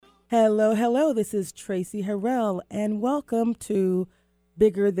Hello, hello. This is Traci Harrell, and welcome to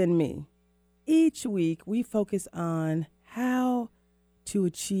Bigger Than Me. Each week, we focus on how to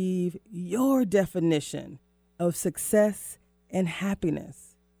achieve your definition of success and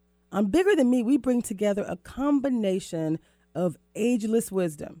happiness. On Bigger Than Me, we bring together a combination of ageless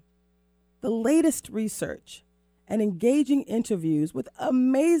wisdom, the latest research, and engaging interviews with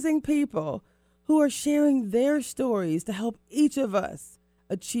amazing people who are sharing their stories to help each of us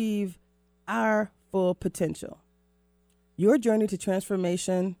achieve our full potential. Your journey to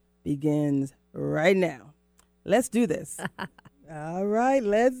transformation begins right now. Let's do this. All right,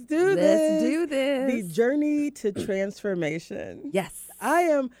 let's do this. Let's do this. The journey to transformation. Yes. I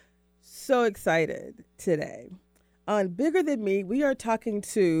am so excited today. On Bigger Than Me, we are talking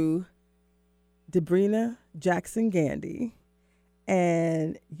to Debrina Jackson Gandy,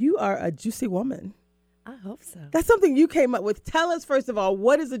 and you are a juicy woman. I hope so. That's something you came up with. Tell us, first of all,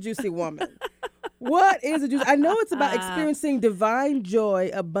 what is a juicy woman? What is a juicy? I know it's about experiencing divine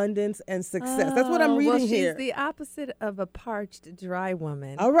joy, abundance, and success. That's what I'm reading here. She's the opposite of a parched, dry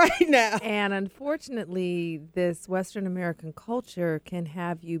woman. All right now. And unfortunately, this Western American culture can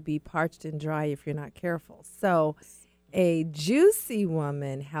have you be parched and dry if you're not careful. So a juicy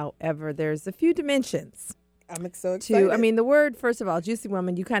woman, however, there's a few dimensions. I'm so excited. The word, first of all, juicy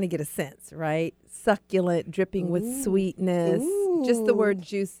woman, you kind of get a sense, right? Succulent, dripping with sweetness. Ooh. Just the word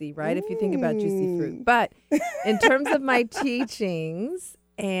juicy, right? If you think about juicy fruit. But in terms of my teachings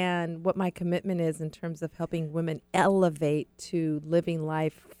and what my commitment is in terms of helping women elevate to living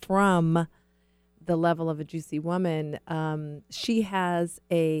life from the level of a juicy woman, she has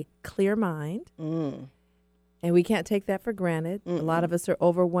a clear mind. And we can't take that for granted. A lot of us are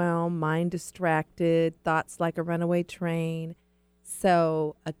overwhelmed, mind distracted, thoughts like a runaway train.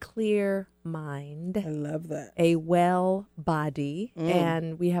 So a clear mind. I love that. A well body.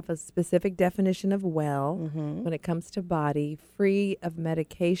 And we have a specific definition of well when it comes to body, free of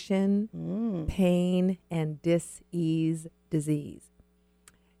medication, pain, and dis-ease disease.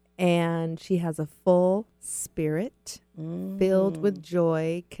 And she has a full spirit filled with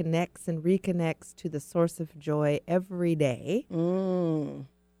joy, connects and reconnects to the source of joy every day.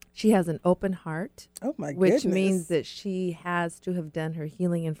 She has an open heart, which means that she has to have done her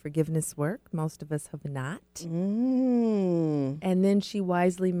healing and forgiveness work. Most of us have not. And then she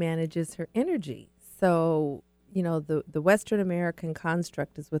wisely manages her energy. So, you know, the Western American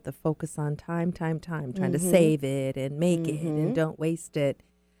construct is with a focus on time, trying to save it and make it and don't waste it.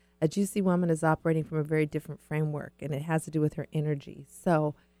 A juicy woman is operating from a very different framework, and it has to do with her energy.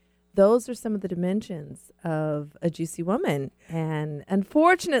 So those are some of the dimensions of a juicy woman. And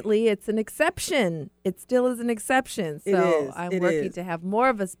unfortunately, it's an exception. It still is an exception. So I'm working to have more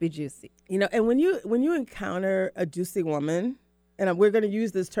of us be juicy. You know, and when you encounter a juicy woman, and we're going to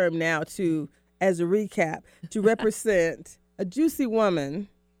use this term now as a recap, to represent a juicy woman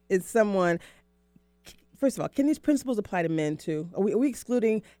is someone. First of all, can these principles apply to men too? Are we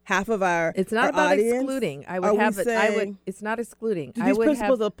excluding half of our It's not our about audience? excluding. It's not excluding. Do these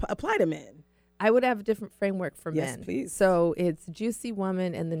principles apply to men? I would have a different framework for men. Yes, please. So it's juicy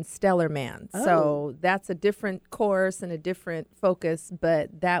woman and then stellar man. So that's a different course and a different focus,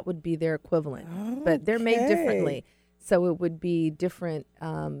 but that would be their equivalent. But they're made differently. So it would be different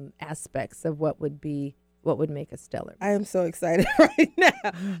aspects of what would make a stellar man. I am so excited right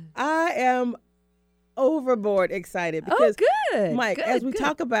now. I am overboard excited because good. Mike, as we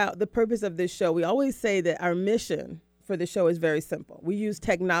talk about the purpose of this show, we always say that our mission for the show is very simple. We use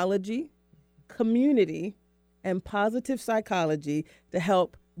technology, community, and positive psychology to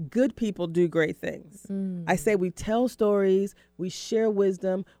help good people do great things. I say we tell stories, we share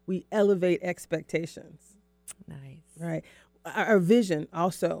wisdom, we elevate expectations. Nice. Right. Our vision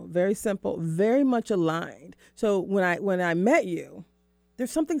also very simple, very much aligned. So when I met you, there's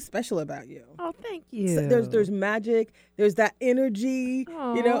something special about you. Oh, thank you. So there's magic. There's that energy.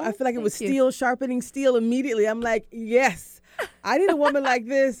 Oh, you know, I feel like it was thank steel sharpening steel immediately. I'm like, yes, I need a woman like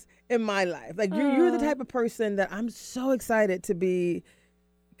this in my life. Like you're the type of person that I'm so excited to be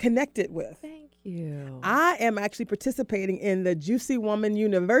connected with. Thank you. I am actually participating in the Juicy Woman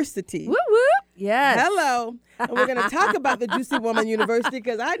University. Whoop, whoop. Yes. Hello. And we're going to talk about the Juicy Woman University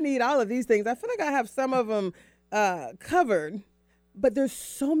because I need all of these things. I feel like I have some of them covered. But there's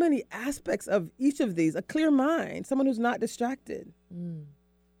so many aspects of each of these. A clear mind, someone who's not distracted.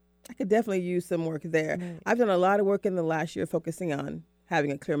 I could definitely use some work there. Right. I've done a lot of work in the last year focusing on having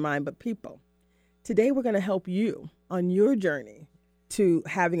a clear mind, but people. Today we're going to help you on your journey to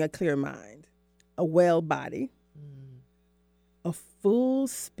having a clear mind, a well body, a full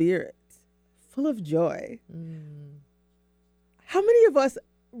spirit, full of joy. How many of us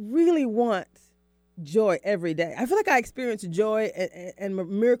really want joy every day. I feel like I experience joy and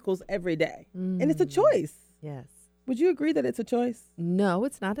miracles every day. And it's a choice. Yes. Would you agree that it's a choice? No,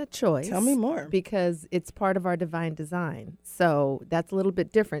 it's not a choice. Tell me more. Because it's part of our divine design. So that's a little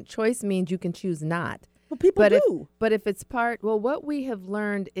bit different. Choice means you can choose not. Well, people do. But if it's what we have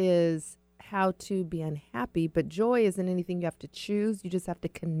learned is how to be unhappy, but joy isn't anything you have to choose. You just have to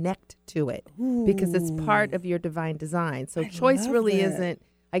connect to it because it's part of your divine design. So choice really isn't,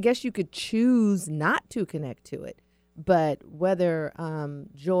 I guess you could choose not to connect to it, but whether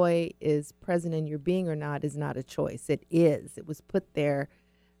joy is present in your being or not is not a choice. It is. It was put there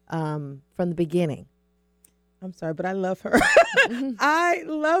from the beginning. I'm sorry, but I love her. I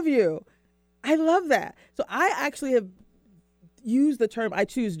love you. I love that. So I actually have used the term I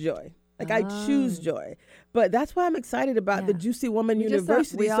choose joy. Like I choose joy. But that's why I'm excited about the Juicy Woman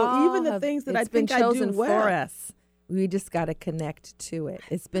University. So even the things that I think I do well. It's been chosen for us. We just got to connect to it.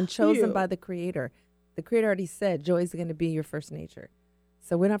 It's been chosen by the Creator. The Creator already said joy is going to be your first nature.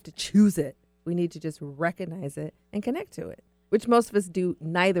 So we don't have to choose it. We need to just recognize it and connect to it, which most of us do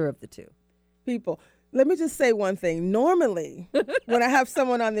neither of the two. People, let me just say one thing. Normally, when I have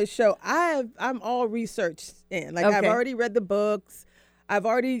someone on this show, I'm all researched in. Like I've already read the books. I've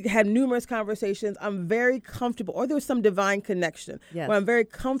already had numerous conversations. I'm very comfortable, or there's some divine connection where I'm very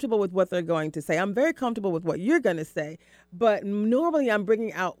comfortable with what they're going to say. I'm very comfortable with what you're going to say. But normally I'm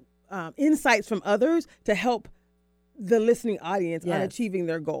bringing out insights from others to help the listening audience on achieving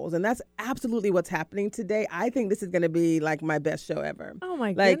their goals. And that's absolutely what's happening today. I think this is going to be like my best show ever. Oh,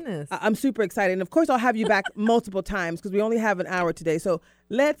 my goodness. I'm super excited. And of course, I'll have you back multiple times because we only have an hour today. So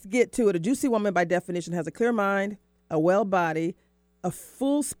let's get to it. A juicy woman, by definition, has a clear mind, a well body, a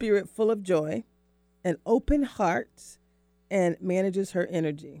full spirit full of joy, an open heart, and manages her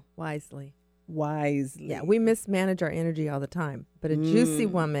energy wisely. Yeah, we mismanage our energy all the time, but a juicy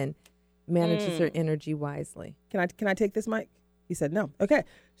woman manages her energy wisely. Can I take this, Mike? He said no. Okay.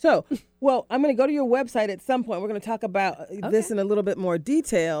 So, well, I'm going to go to your website at some point. We're going to talk about this in a little bit more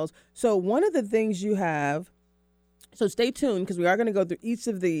details. So one of the things you have, so stay tuned because we are going to go through each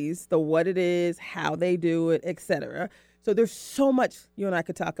of these, the what it is, how they do it, etc. So there's so much you and I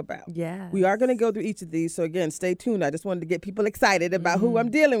could talk about. Yeah. We are going to go through each of these. So again, stay tuned. I just wanted to get people excited about who I'm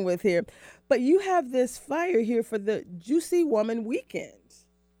dealing with here. But you have this flyer here for the Juicy Woman Weekend.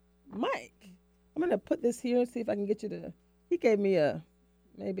 Mike, I'm going to put this here and see if I can get you to, he gave me a,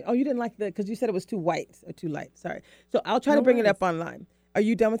 maybe, oh, you didn't like because you said it was too white or too light. Sorry. So I'll try to bring it up online. Are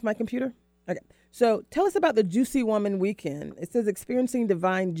you done with my computer? Okay. So tell us about the Juicy Woman Weekend. It says experiencing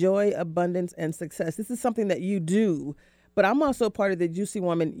divine joy, abundance, and success. This is something that you do, but I'm also part of the Juicy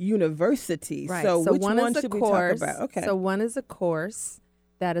Woman University. Right. So which one should we talk about? Okay. So one is a course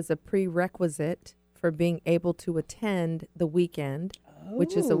that is a prerequisite for being able to attend the weekend,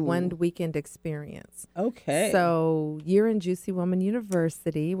 which is a one weekend experience. Okay. So you're in Juicy Woman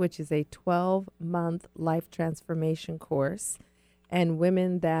University, which is a 12-month life transformation course. And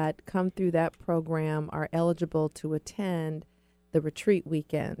women that come through that program are eligible to attend the retreat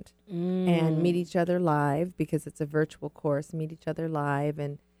weekend and meet each other live because it's a virtual course, meet each other live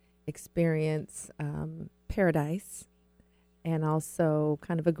and experience paradise and also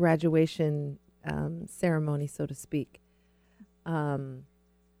kind of a graduation ceremony, so to speak.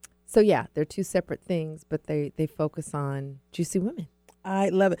 So, yeah, they're two separate things, but they focus on juicy women. I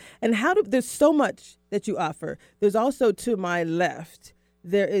love it. And there's so much that you offer. There's also to my left,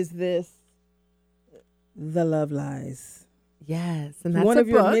 there is this, The Love Lies. Yes. And that's one of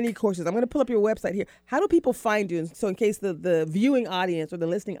your book. mini courses. I'm going to pull up your website here. How do people find you? And so in case the viewing audience or the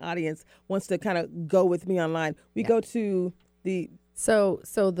listening audience wants to kind of go with me online, we go to the... So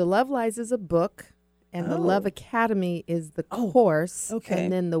The Love Lies is a book. And the Love Academy is the course. Okay.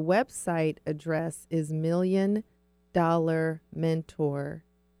 And then the website address is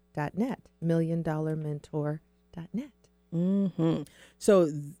milliondollarmentor.net. milliondollarmentor.net. Mm-hmm. So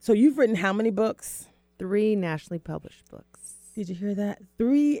you've written how many books? 3 nationally published books. Did you hear that?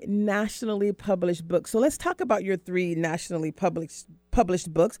 3 nationally published books. So let's talk about your 3 nationally published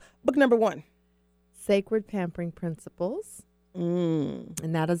books. Book number 1. Sacred Pampering Principles.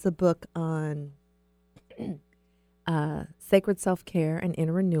 And that is a book on sacred self-care and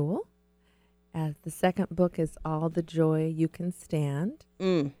inner renewal. The second book is All the Joy You Can Stand.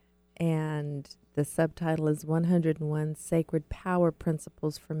 And the subtitle is 101 Sacred Power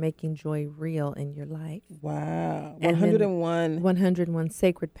Principles for Making Joy Real in Your Life. Wow. 101. 101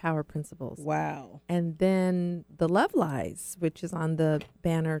 Sacred Power Principles. Wow. And then The Love Lies, which is on the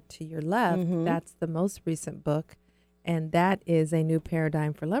banner to your left. That's the most recent book. And that is a new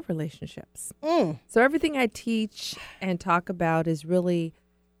paradigm for love relationships. So everything I teach and talk about is really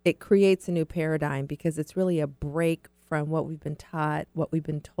it creates a new paradigm because it's really a break from what we've been taught, what we've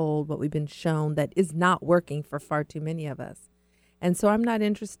been told, what we've been shown that is not working for far too many of us. And so I'm not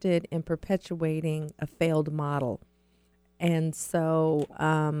interested in perpetuating a failed model. And so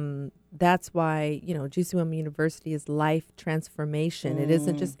that's why, Juicy Woman University is life transformation. It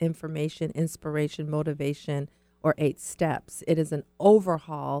isn't just information, inspiration, motivation, or 8 steps. It is an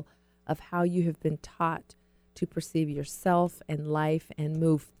overhaul of how you have been taught to perceive yourself and life and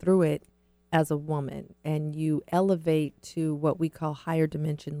move through it as a woman. And you elevate to what we call higher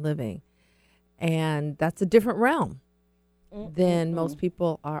dimension living. And that's a different realm than most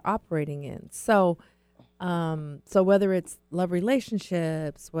people are operating in. So whether it's love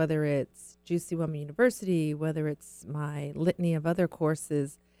relationships, whether it's Juicy Woman University, whether it's my litany of other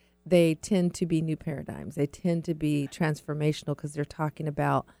courses, they tend to be new paradigms. They tend to be transformational because they're talking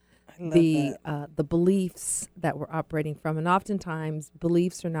about the beliefs that we're operating from. And oftentimes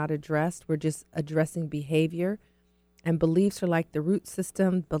beliefs are not addressed. We're just addressing behavior. And beliefs are like the root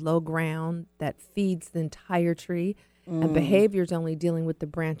system below ground that feeds the entire tree. And behavior is only dealing with the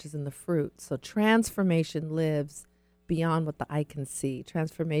branches and the fruit. So transformation lives beyond what the eye can see.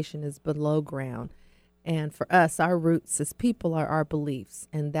 Transformation is below ground. And for us, our roots as people are our beliefs.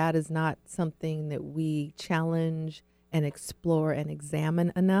 And that is not something that we challenge and explore and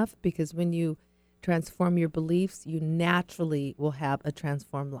examine enough, because when you transform your beliefs, you naturally will have a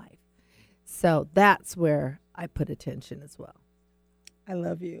transformed life. So that's where I put attention as well. I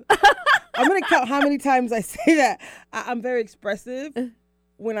love you. I'm going to count how many times I say that. I'm very expressive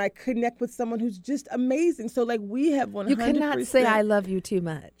when I connect with someone who's just amazing. So like we have 100%. You cannot say I love you too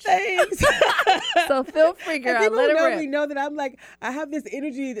much. Thanks. So feel free, girl. And people let who it know rip. me know that I'm like, I have this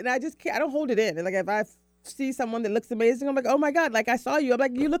energy that I just can't, I don't hold it in. And like if I see someone that looks amazing, I'm like, oh my God, like I saw you. I'm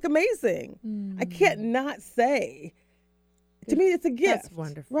like, you look amazing. I can't not say. To me, it's a gift. That's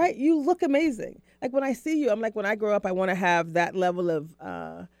wonderful. Right? You look amazing. Like when I see you, I'm like, when I grow up, I want to have that level of,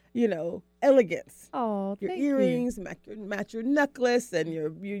 elegance. Oh, your thank earrings match your necklace, and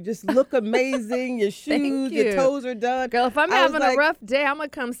you just look amazing. Your shoes, your toes are done. Girl, if I'm having a rough day, I'm gonna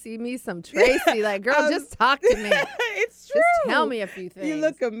come see me some Traci. Like, girl, just talk to me. It's true. Just tell me a few things. You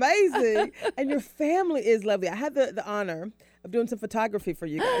look amazing, and your family is lovely. I had the honor of doing some photography for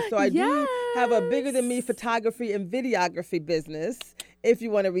you guys, so I do have a Bigger Than Me photography and videography business. If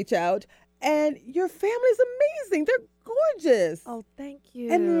you want to reach out. And your family's amazing. They're gorgeous. Oh, thank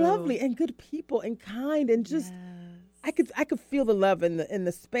you. And lovely and good people and kind and just I could feel the love in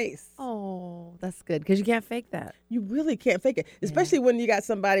the space. Oh, that's good because you can't fake that. You really can't fake it, especially when you got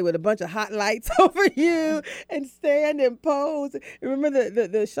somebody with a bunch of hot lights over you and stand and pose. Remember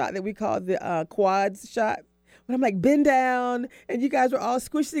the shot that we called the quads shot? When I'm like, bend down, and you guys were all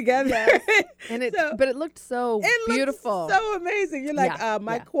squished together. Yes. And but it looked so beautiful. Looked so amazing. You're like,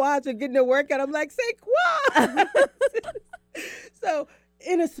 my quads are getting a workout. I'm like, say quads. So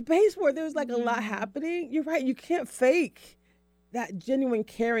in a space where there's like a lot happening, you're right. You can't fake that genuine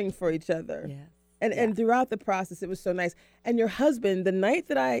caring for each other. Yes. And throughout the process, it was so nice. And your husband, the night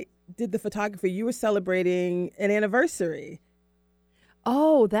that I did the photography, you were celebrating an anniversary.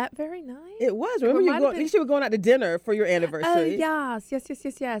 Oh, that very night? It was. Remember you were going out to dinner for your anniversary. Yes.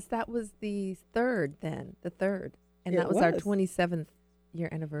 That was the third then, the third. And that was our 27th year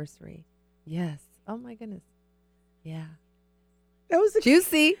anniversary. Yes. Oh, my goodness. Yeah. That was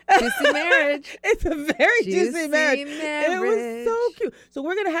juicy marriage. It's a very juicy marriage. And it was so cute. So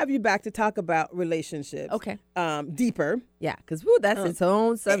we're going to have you back to talk about relationships. Okay. Deeper. Yeah, because that's its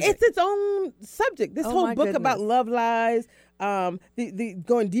own subject. It's its own subject. This whole book about love lies, the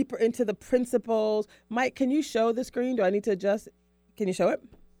going deeper into the principles. Mike, can you show the screen? Do I need to adjust? Can you show it?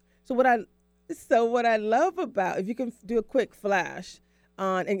 So what I love about, if you can do a quick flash,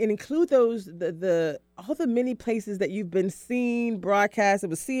 and include those all the many places that you've been seen, broadcast. It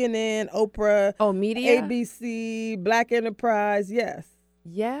was CNN, Oprah, media, ABC, Black Enterprise. Yes.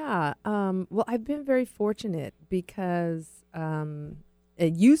 Yeah. Well, I've been very fortunate because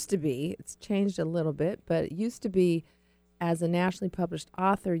it used to be. It's changed a little bit, but it used to be. As a nationally published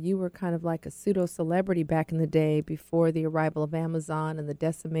author, you were kind of like a pseudo celebrity back in the day before the arrival of Amazon and the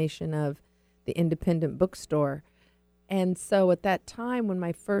decimation of the independent bookstore. And so at that time, when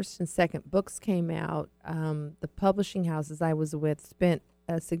my first and second books came out, the publishing houses I was with spent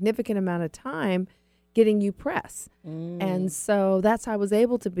a significant amount of time getting you press. And so that's how I was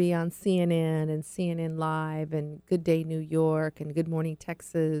able to be on CNN and CNN Live and Good Day New York and Good Morning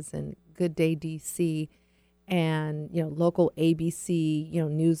Texas and Good Day DC and, local ABC,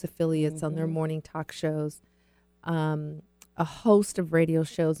 news affiliates on their morning talk shows, a host of radio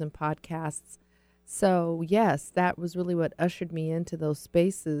shows and podcasts. So, yes, that was really what ushered me into those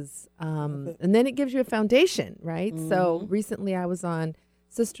spaces. And then it gives you a foundation, right? So, recently I was on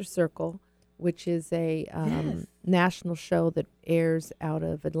Sister Circle, which is a national show that airs out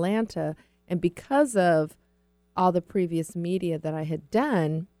of Atlanta. And because of all the previous media that I had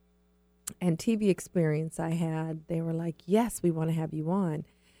done and TV experience I had, they were like, yes, we want to have you on.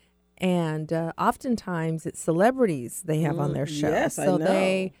 And oftentimes it's celebrities they have on their show. Yes, I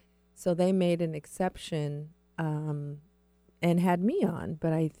know. So they made an exception and had me on.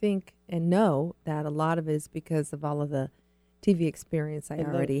 But I think and know that a lot of it is because of all of the TV experience I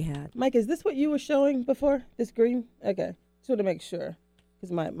already had. Mike, is this what you were showing before? This green? Okay. Just want to make sure.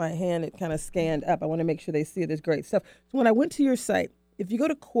 Because my hand, it kind of scanned up. I want to make sure they see it as great stuff. So when I went to your site, if you go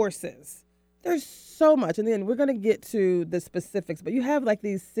to courses, there's so much. And then we're going to get to the specifics. But you have like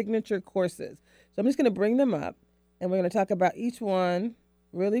these signature courses. So I'm just going to bring them up. And we're going to talk about each one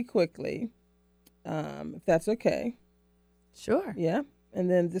really quickly, if that's okay. Sure. Yeah. And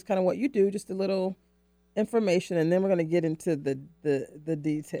then just kind of what you do, just a little information. And then we're going to get into the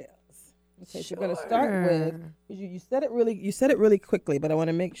details. Okay, so we're going to start with, you said it really quickly, but I want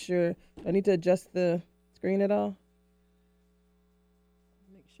to make sure, do I need to adjust the screen at all?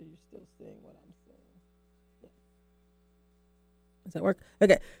 Make sure you're still seeing what I'm saying. Yeah. Does that work?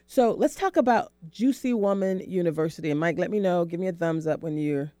 Okay, so let's talk about Juicy Woman University. And Mike, let me know, give me a thumbs up when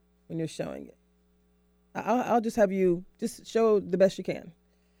you're showing it. I'll just have you just show the best you can.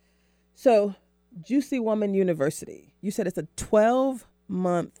 So, Juicy Woman University, you said it's a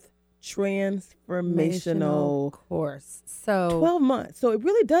 12-month transformational course. So 12 months. So it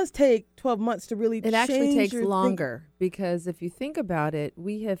really does take 12 months to really it actually takes longer because if you think about it,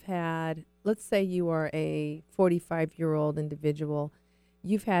 we have had, let's say you are a 45-year-old individual,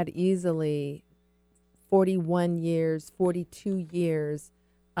 you've had easily 41 years, 42 years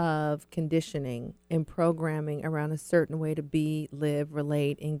of conditioning and programming around a certain way to be, live,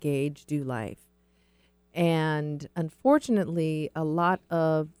 relate, engage, do life. And unfortunately, a lot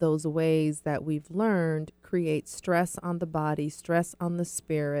of those ways that we've learned create stress on the body, stress on the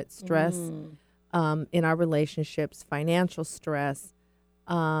spirit, stress in our relationships, financial stress,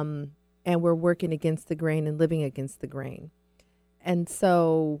 and we're working against the grain and living against the grain. And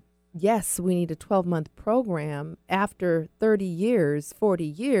so, yes, we need a 12-month program. After 30 years, 40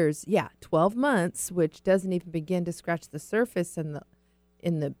 years, 12 months, which doesn't even begin to scratch the surface in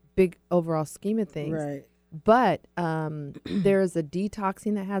the big overall scheme of things. Right. But there is a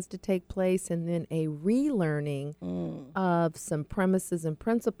detoxing that has to take place and then a relearning of some premises and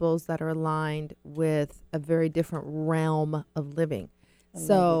principles that are aligned with a very different realm of living.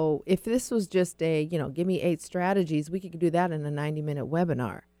 So if this was just give me 8 strategies, we could do that in a 90-minute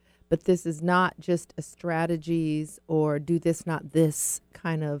webinar. But this is not just a strategies or do this, not this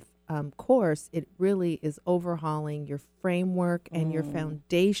kind of course. It really is overhauling your framework and your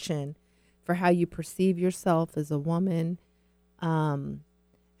foundation for how you perceive yourself as a woman,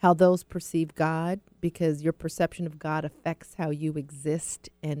 how those perceive God, because your perception of God affects how you exist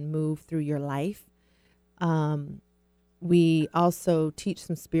and move through your life. We also teach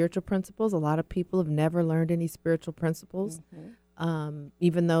some spiritual principles. A lot of people have never learned any spiritual principles,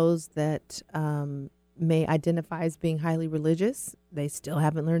 even those that may identify as being highly religious. They still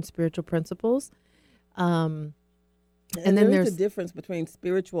haven't learned spiritual principles. And then there's a difference between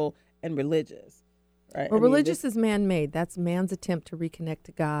spiritual and religious, right? Well, religious is man-made. That's man's attempt to reconnect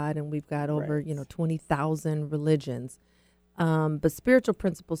to God, and we've got over 20,000 religions. But spiritual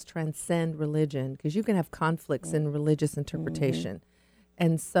principles transcend religion because you can have conflicts in religious interpretation.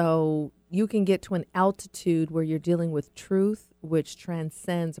 And so you can get to an altitude where you're dealing with truth, which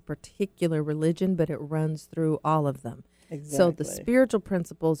transcends a particular religion, but it runs through all of them. Exactly. So the spiritual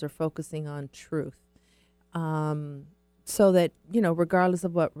principles are focusing on truth. So that, regardless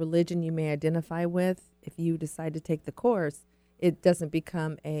of what religion you may identify with, if you decide to take the course, it doesn't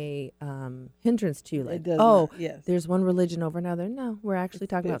become a hindrance to you. Like, there's one religion over another. No, we're actually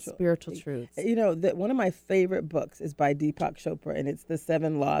talking about spiritual truths. One of my favorite books is by Deepak Chopra, and it's The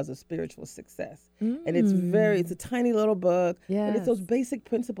 7 Laws of Spiritual Success. And it's a tiny little book, but it's those basic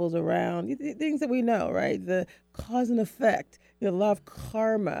principles around things that we know, right? The cause and effect, the law of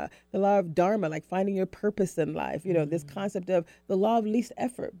karma, the law of dharma, like finding your purpose in life. This concept of the law of least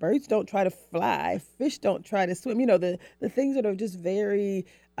effort. Birds don't try to fly. Fish don't try to swim. The things that are just very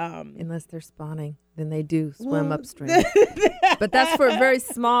Unless they're spawning, then they do swim Well, upstream. But that's for a very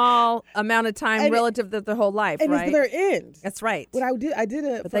small amount of time And relative to their whole life, and right? it's their end. That's right. What I did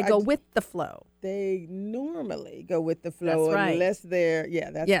it. But they go with the flow. They normally go with the flow, That's right. unless they're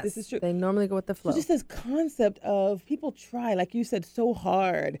Yes, this is true. they normally go with the flow. So just this concept of people try, like you said, so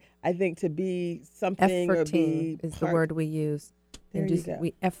hard. I think to be something or be Efforting is the part- word we use. There And you just go.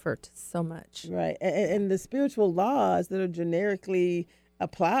 we effort so much. Right. And the spiritual laws that are generically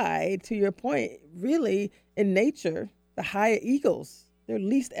applied, to your point, really in nature, the higher eagles, their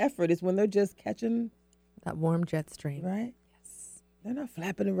least effort is when they're just catching, That warm jet stream. right? Yes, They're not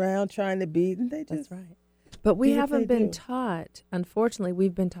flapping around trying to beat, and they just that's right. But we do what haven't they been do. taught, unfortunately,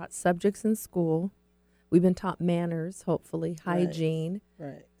 we've been taught subjects in school. We've been taught manners, hopefully, Right. hygiene.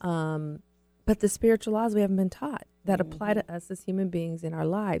 Right. But the spiritual laws we haven't been taught that apply Mm-hmm. to us as human beings in our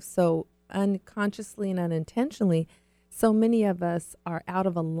lives. So unconsciously and unintentionally, so many of us are out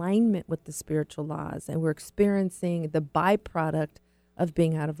of alignment with the spiritual laws, and we're experiencing the byproduct of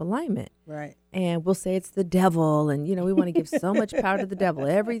being out of alignment. Right. And we'll say it's the devil, and we want to give so much power to the devil.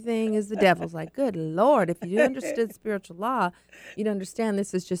 Everything is the devil's. Like, good Lord, if you understood spiritual law, you'd understand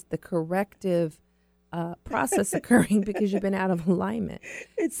this is just the corrective process occurring because you've been out of alignment.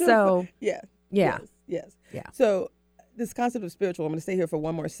 It's So, yeah. yeah. Yes. Yeah. So this concept of spiritual, I'm going to stay here for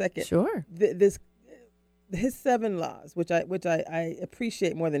one more second. Sure. His 7 laws, which I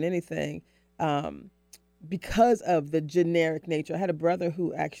appreciate more than anything, because of the generic nature. I had a brother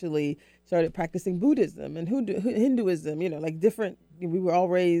who actually started practicing Buddhism and Hinduism, like different. We were all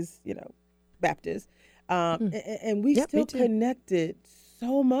raised, Baptist, and we Yep, still me too. connected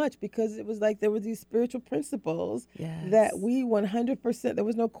so much because it was like there were these spiritual principles that we 100%. There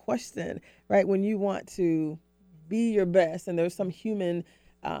was no question, right? When you want to be your best, and there's some human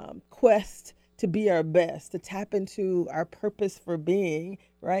quest to be our best, to tap into our purpose for being,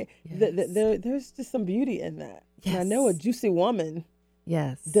 right? Yes. There's just some beauty in that. And I know a Yes. juicy woman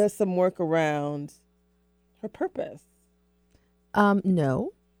Yes. does some work around her purpose.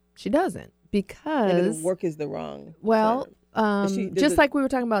 No, she doesn't, Maybe because the work is the wrong well, term. just like we were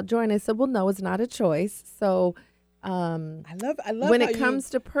talking about joy, and I said, well, no, it's not a choice. So, I love when how it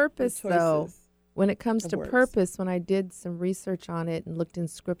comes to purpose, your though, choices when it comes of to words. purpose, when I did some research on it and looked in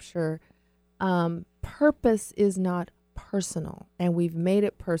scripture, purpose is not personal, and we've made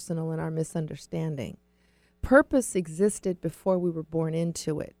it personal in our misunderstanding. Purpose existed before we were born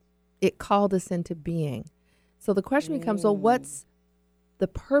into it. It called us into being. So the question becomes, well, what's the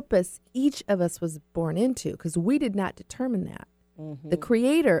purpose each of us was born into? Because we did not determine that. The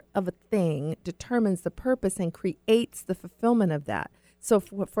creator of a thing determines the purpose and creates the fulfillment of that. So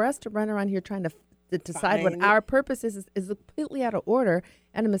for us to run around here trying to decide what Find our purpose is completely out of order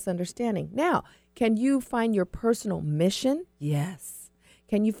and a misunderstanding. Now, can you find your personal mission? Yes.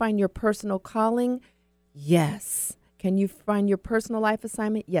 Can you find your personal calling? Yes. Can you find your personal life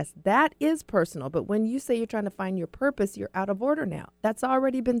assignment? Yes, that is personal. But when you say you're trying to find your purpose, you're out of order now. That's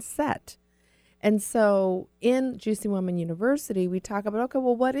already been set. And so in Juicy Woman University, we talk about, okay,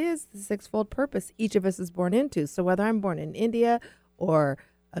 well, what is the sixfold purpose each of us is born into? So whether I'm born in India or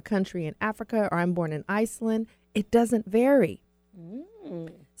a country in Africa, or I'm born in Iceland, it doesn't vary.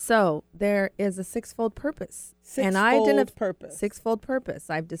 So there is a sixfold purpose. Purpose. Sixfold purpose.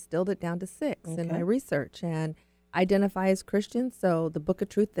 I've distilled it down to 6 in my Okay. research, and identify as Christian. So the book of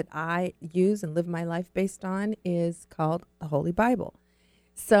truth that I use and live my life based on is called the Holy Bible.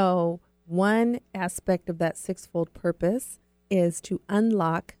 So one aspect of that sixfold purpose is to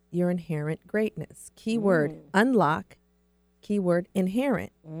unlock your inherent greatness. Keyword unlock, keyword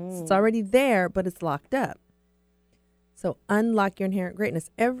inherent. So it's already there, but it's locked up. So unlock your inherent greatness.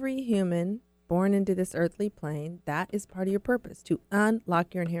 Every human born into this earthly plane, that is part of your purpose, to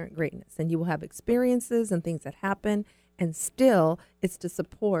unlock your inherent greatness. And you will have experiences and things that happen, and still it's to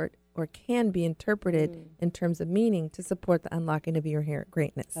support, or can be interpreted in terms of meaning, to support the unlocking of your inherent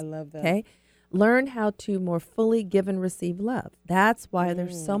greatness. I love that. Okay? Learn how to more fully give and receive love. That's why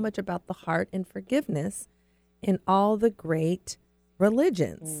there's so much about the heart and forgiveness in all the great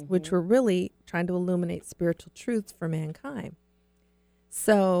religions, which were really trying to illuminate spiritual truths for mankind.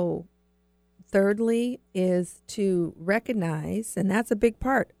 So thirdly is to recognize, and that's a big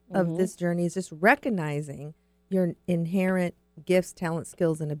part of this journey, is just recognizing your inherent gifts, talents,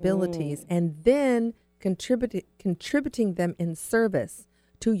 skills, and abilities, and then contributing them in service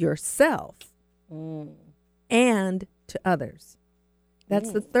to yourself and to others.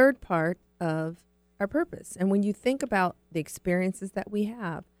 That's the third part of our purpose. And when you think about the experiences that we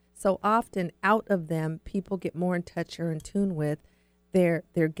have, so often out of them, people get more in touch or in tune with their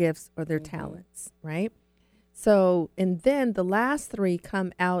gifts or their talents, right? So, and then the last three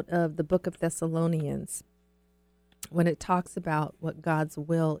come out of the book of Thessalonians when it talks about what God's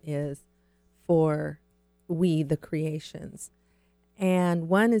will is for we, the creations. And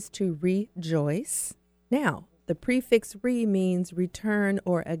one is to rejoice. Now, the prefix re means return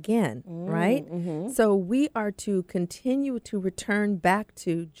or again, right? So we are to continue to return back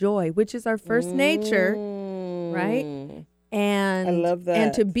to joy, which is our first nature, right? And I love that.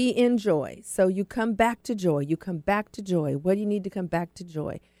 And to be in joy. So you come back to joy. You come back to joy. What do you need to come back to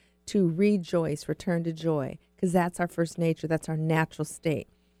joy? To rejoice, return to joy, because that's our first nature. That's our natural state.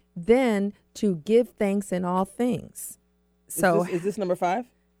 Then to give thanks in all things. So is this number 5?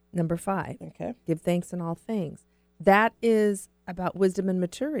 Number 5. Okay. Give thanks in all things. That is about wisdom and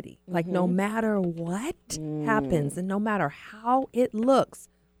maturity. Like no matter what happens and no matter how it looks,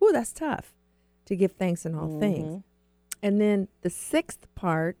 ooh, that's tough to give thanks in all things. And then the 6th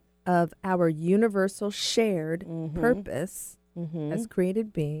part of our universal shared purpose as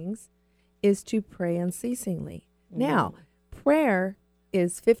created beings is to pray unceasingly. Now, prayer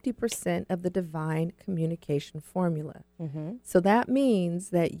is 50% of the divine communication formula. So that means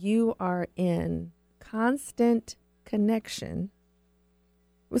that you are in constant connection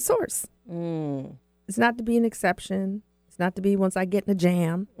with Source. It's not to be an exception. It's not to be once I get in a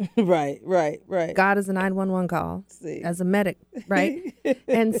jam. Right. God is a 911 call as a medic, right?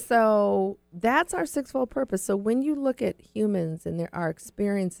 And so that's our sixfold purpose. So when you look at humans and there are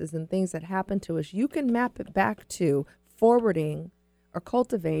experiences and things that happen to us, you can map it back to forwarding or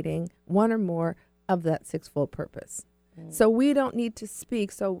cultivating one or more of that sixfold purpose. So we don't need to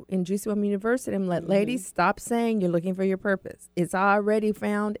speak. So in Juicy Woman University, I'm like, ladies, stop saying you're looking for your purpose. It's already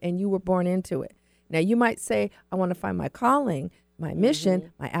found and you were born into it. Now, you might say, I want to find my calling, my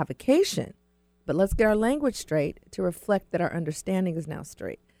mission, my avocation. But let's get our language straight to reflect that our understanding is now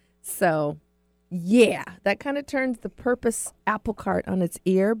straight. So, yeah, that kind of turns the purpose apple cart on its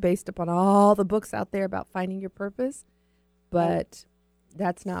ear based upon all the books out there about finding your purpose. But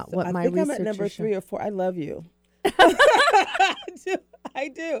that's not what my research I think I'm at number 3 or 4. I love you. I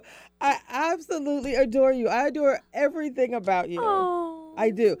do. I absolutely adore you. I adore everything about you. Oh. I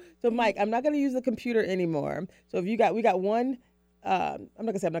do. So, Mike, I'm not going to use the computer anymore. So if we got one, I'm not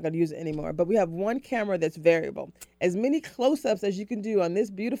going to say I'm not going to use it anymore, but we have one camera that's variable. As many close-ups as you can do on this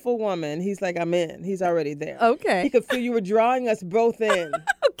beautiful woman, he's like, I'm in. He's already there. Okay. He could feel you were drawing us both in.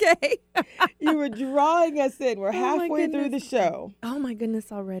 Okay. You were drawing us in. We're halfway through the show. Oh, my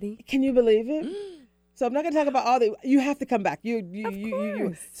goodness, already. Can you believe it? So I'm not going to talk about all the. You have to come back.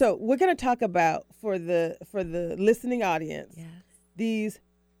 You. So we're going to talk about for the listening audience. Yes. These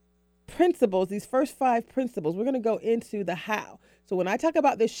principles, these first 5 principles. We're going to go into the how. So when I talk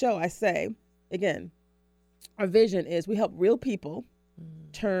about this show, I say again, our vision is we help real people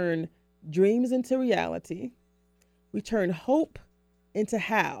turn dreams into reality. We turn hope into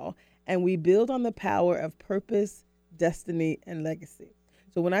how, and we build on the power of purpose, destiny, and legacy.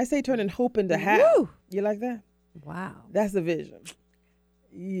 So when I say turning hope into how, you like that? Wow. That's the vision.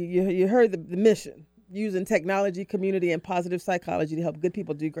 You heard the mission, using technology, community, and positive psychology to help good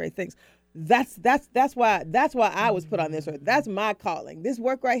people do great things. That's why I was put on this earth. That's my calling. This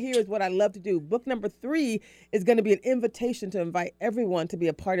work right here is what I love to do. Book number 3 is going to be an invitation to invite everyone to be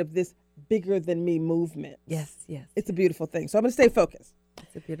a part of this bigger than me movement. Yes. It's a beautiful thing. So I'm going to stay focused.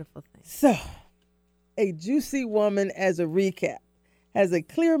 It's a beautiful thing. So, a juicy woman, as a recap, has a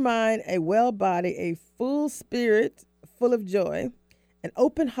clear mind, a well body, a full spirit, full of joy, an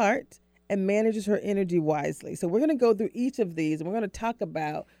open heart, and manages her energy wisely. So we're going to go through each of these, and we're going to talk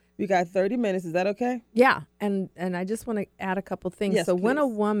about, we got 30 minutes. Is that okay? Yeah, and I just want to add a couple things. Yes, so please. When a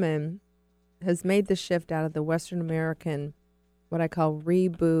woman has made the shift out of the Western American, what I call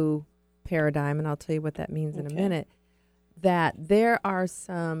reboo paradigm, and I'll tell you what that means in a minute, that there are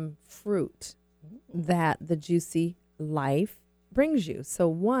some fruit that the juicy life brings you. So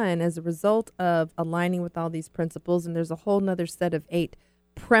one, as a result of aligning with all these principles, and there's a whole nother set of 8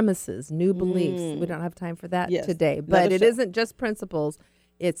 premises, new beliefs. We don't have time for that today, but it isn't just principles.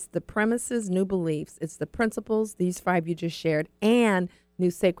 It's the premises, new beliefs. It's the principles, these 5 you just shared, and new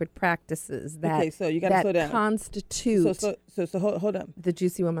sacred practices that, so you gotta slow down. Constitute So hold on. the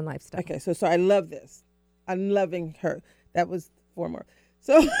juicy woman lifestyle. Okay, so I love this. I'm loving her. That was 4 more.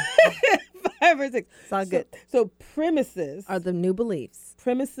 So 5 or 6. It's all good. So premises Are the new beliefs.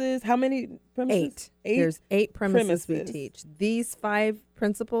 Premises. How many premises? 8. There's 8 premises we premises. teach. These 5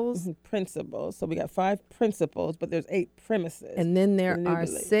 principles, Principles. So we got 5 principles, but there's 8 premises. and then there new are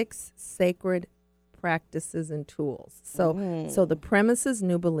belief. 6 sacred practices and tools. So the premises,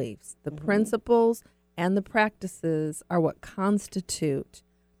 new beliefs, the principles, and the practices are what constitute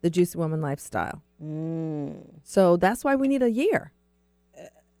the juicy woman lifestyle. So that's why we need a year.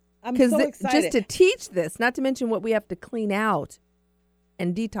 I'm so excited. Just to teach this, not to mention what we have to clean out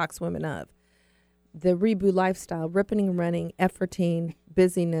and detox women of. The reboot lifestyle, ripping and running, efforting,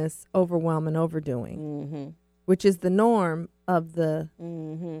 busyness, overwhelm, and overdoing, which is the norm of the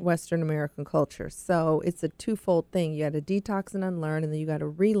Western American culture. So it's a twofold thing. You got to detox and unlearn, and then you got to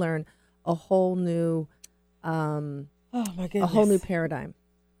relearn a whole new, oh my goodness, a whole new paradigm.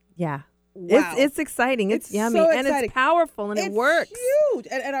 Yeah. Wow. It's exciting. It's yummy. So and exciting. It's powerful, and it works. Huge.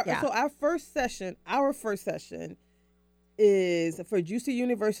 So our first session is for Juicy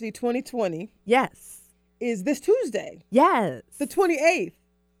University 2020. Yes. Is this Tuesday. Yes. The 28th.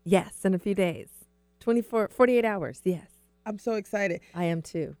 Yes, in a few days. 48 hours. Yes. I'm so excited. I am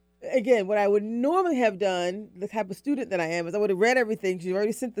too. Again, what I would normally have done, the type of student that I am, is I would have read everything. She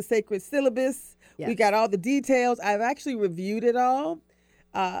already sent the sacred syllabus. Yes. We got all the details. I've actually reviewed it all.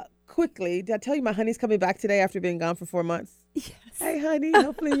 Quickly, did I tell you my honey's coming back today after being gone for 4 months? Yes. Hey, honey,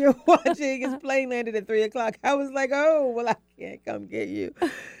 hopefully you're watching. His plane landed at 3 o'clock. I was like, oh, well, I can't come get you.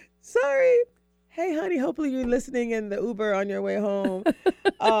 Sorry. Hey, honey, hopefully you're listening in the Uber on your way home.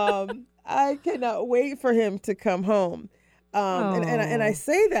 I cannot wait for him to come home. And I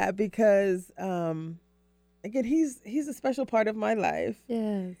say that because, again, he's a special part of my life.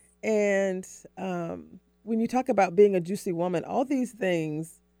 Yes. And when you talk about being a juicy woman, all these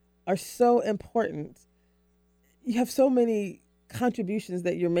things are so important. You have so many contributions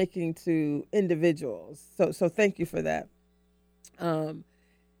that you're making to individuals. So thank you for that.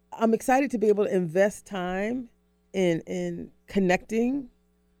 I'm excited to be able to invest time in connecting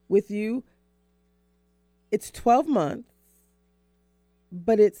with you. It's 12 months,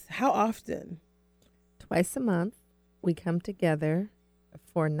 but it's how often? Twice a month, we come together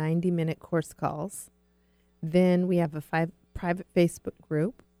for 90-minute course calls. Then we have a private Facebook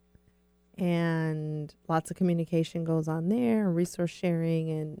group, and lots of communication goes on there, resource sharing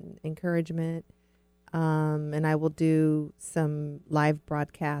and encouragement. And I will do some live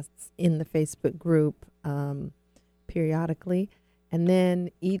broadcasts in the Facebook group periodically. And then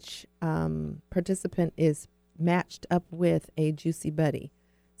each participant is matched up with a juicy buddy.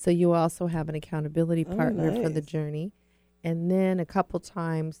 So you also have an accountability partner for the journey. And then a couple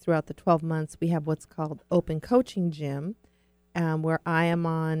times throughout the 12 months, we have what's called Open Coaching Gym, where I am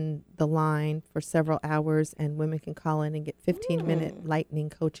on the line for several hours and women can call in and get 15-minute lightning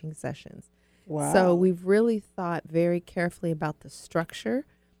coaching sessions. Wow. So we've really thought very carefully about the structure.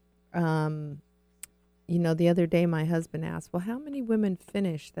 The other day my husband asked, well, how many women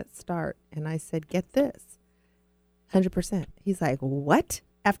finish that start? And I said, get this, 100%. He's like, what?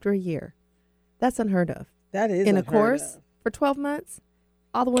 After a year? That's unheard of. That is in a unheard course of. For 12 months,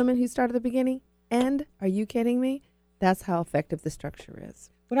 all the women who start at the beginning end. Are you kidding me? That's how effective the structure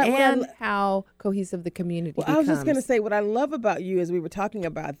is. How cohesive the community becomes. I was just going to say, what I love about you is we were talking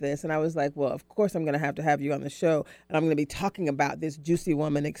about this, and I was like, well, of course I'm going to have you on the show, and I'm going to be talking about this Juicy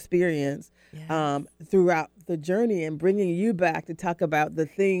Woman experience throughout the journey and bringing you back to talk about the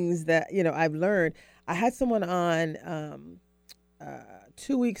things that, I've learned. I had someone on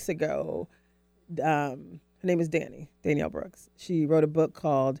 2 weeks ago. Her name is Danielle Brooks. She wrote a book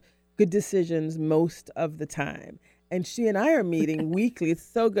called Good Decisions Most of the Time. And she and I are meeting weekly. It's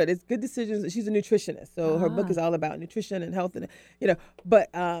so good. It's Good Decisions. She's a nutritionist. So her book is all about nutrition and health. But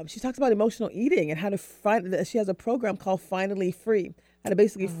she talks about emotional eating and how to find, she has a program called Finally Free, how to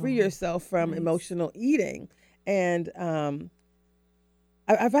basically free yourself from emotional eating. And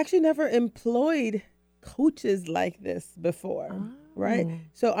I've actually never employed coaches like this before, right?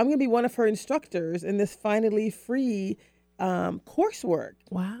 So I'm going to be one of her instructors in this Finally Free coursework.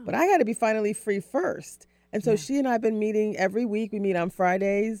 Wow. But I got to be finally free first. And so she and I have been meeting every week. We meet on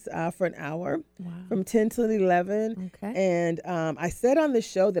Fridays for an hour from 10 to 11. Okay. And I said on the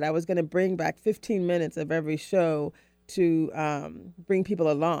show that I was going to bring back 15 minutes of every show to bring people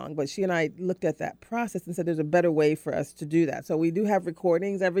along. But she and I looked at that process and said there's a better way for us to do that. So we do have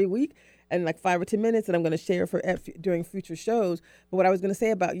recordings every week and like 5 or 10 minutes, and I'm going to share during future shows. But what I was going to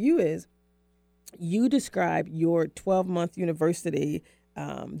say about you is you describe your 12-month university,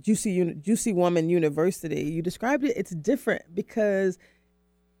 Juicy Woman University. You described it. It's different because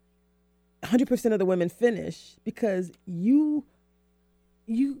 100% of the women finish because you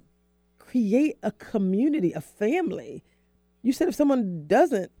create a community, a family. You said if someone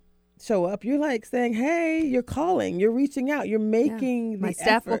doesn't show up, you're like saying, hey, you're calling, you're reaching out, you're making the My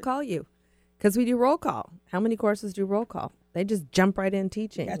staff effort. will call you because we do roll call. How many courses do roll call? They just jump right in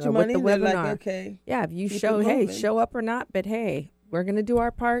teaching. Got or your with money? the They're webinar. like, okay. Yeah, if you Keep show, it hey, moving. show up or not, but hey, we're going to do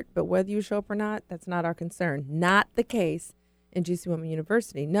our part, but whether you show up or not, that's not our concern. Not the case in Juicy Woman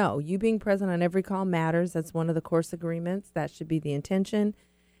University. No, you being present on every call matters. That's one of the course agreements. That should be the intention.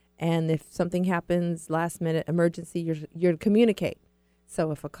 And if something happens, last minute emergency, you're to communicate.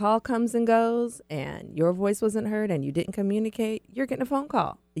 So if a call comes and goes and your voice wasn't heard and you didn't communicate, you're getting a phone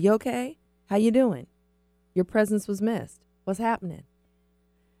call. You okay? How you doing? Your presence was missed. What's happening?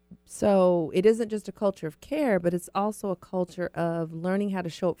 So it isn't just a culture of care, but it's also a culture of learning how to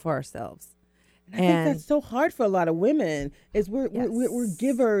show up for ourselves. I think that's so hard for a lot of women. Is we're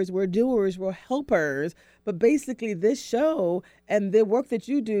givers, we're doers, we're helpers. But basically, this show and the work that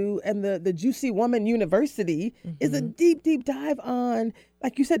you do and the Juicy Woman University is a deep, deep dive on,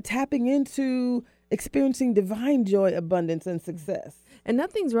 like you said, tapping into experiencing divine joy, abundance, and success. And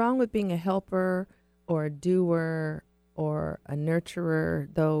nothing's wrong with being a helper or a doer or a nurturer,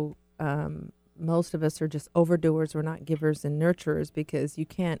 though most of us are just overdoers. We're not givers and nurturers because you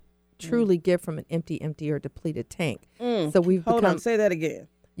can't truly give from an empty or depleted tank. So we've Hold on, say that again.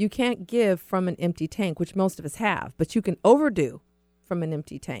 You can't give from an empty tank, which most of us have, but you can overdo from an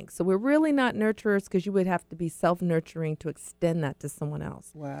empty tank. So we're really not nurturers because you would have to be self-nurturing to extend that to someone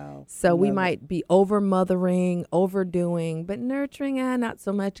else. Wow. So we might be over-mothering, overdoing, but nurturing, not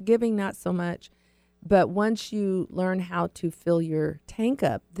so much, giving, not so much. But once you learn how to fill your tank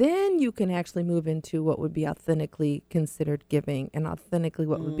up, then you can actually move into what would be authentically considered giving and authentically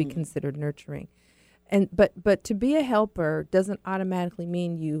what would be considered nurturing. And but to be a helper doesn't automatically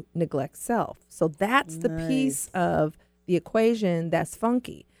mean you neglect self. So that's the piece of the equation that's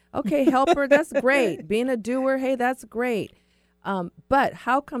funky. Okay, helper, that's great. Being a doer, hey, that's great. But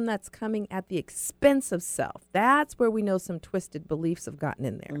how come that's coming at the expense of self? That's where we know some twisted beliefs have gotten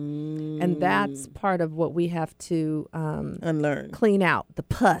in there. And that's part of what we have to unlearn, clean out, the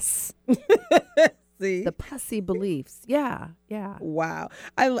pus. See? The pussy beliefs. Yeah. Wow.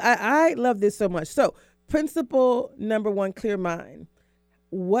 I love this so much. So principle number 1, clear mind.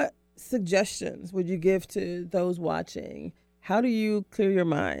 What suggestions would you give to those watching? How do you clear your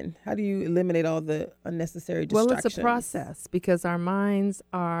mind? How do you eliminate all the unnecessary distractions? Well, it's a process because our minds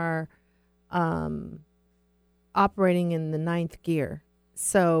are operating in the 9th gear.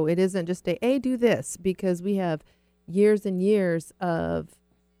 So it isn't just hey, do this, because we have years and years of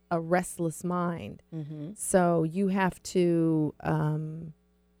a restless mind. So you have to,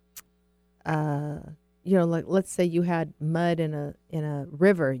 like let's say you had mud in a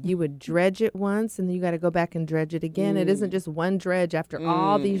river, you would dredge it once, and then you got to go back and dredge it again. It isn't just one dredge after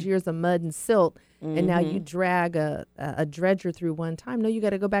all these years of mud and silt, and now you drag a dredger through one time. No, you got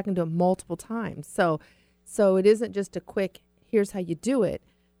to go back and do it multiple times. So it isn't just a quick, here's how you do it,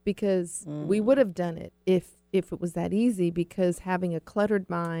 because we would have done it if it was that easy, because having a cluttered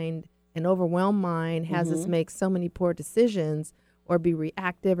mind, an overwhelmed mind has us make so many poor decisions, or be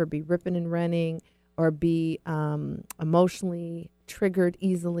reactive, or be ripping and running, or be emotionally triggered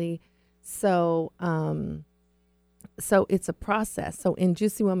easily. So it's a process. So in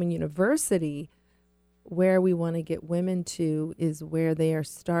Juicy Woman University, where we want to get women to is where they are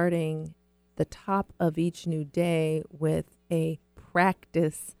starting the top of each new day with a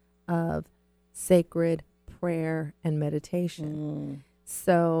practice of sacred prayer and meditation.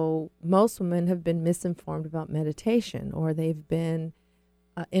 So most women have been misinformed about meditation, or they've been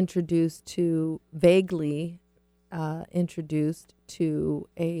vaguely introduced to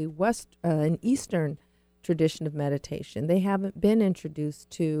an Eastern tradition of meditation. They haven't been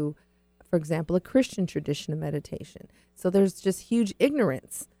introduced to, for example, a Christian tradition of meditation. So there's just huge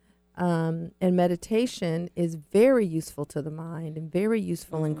ignorance. And meditation is very useful to the mind and very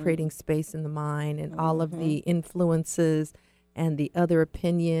useful in creating space in the mind, and all of the influences and the other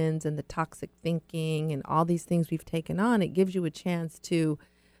opinions and the toxic thinking and all these things we've taken on. It gives you a chance to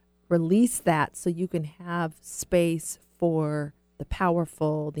release that so you can have space for the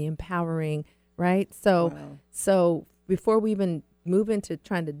powerful, the empowering, right? So before we even move into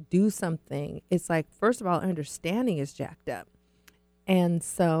trying to do something, it's like, first of all, understanding is jacked up. And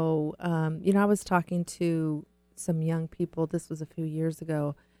so, I was talking to some young people, this was a few years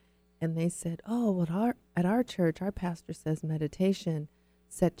ago, and they said, at our church, our pastor says meditation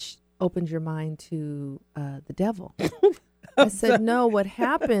opens your mind to the devil. I said, no, what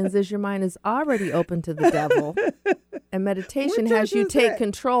happens is your mind is already open to the devil, and meditation has you take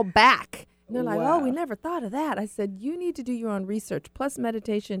control back. And they're like, we never thought of that. I said, you need to do your own research. Plus,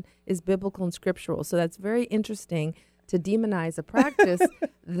 meditation is biblical and scriptural. So that's very interesting to demonize a practice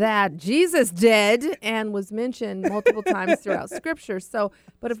that Jesus did and was mentioned multiple times throughout Scripture. So,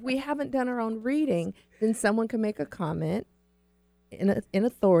 but if we haven't done our own reading, then someone can make a comment in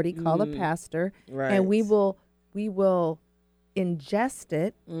authority, call a pastor, and we will ingest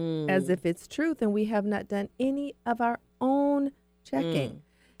it as if it's truth, and we have not done any of our own checking.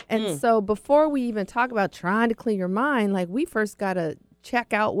 And so before we even talk about trying to clear your mind, like we first got to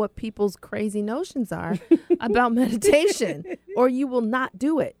check out what people's crazy notions are about meditation, or you will not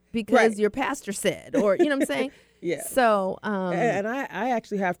do it because your pastor said, or you know what I'm saying? Yeah. So, and I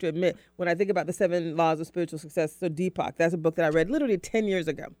actually have to admit, when I think about the 7 Laws of Spiritual Success, so Deepak, that's a book that I read literally 10 years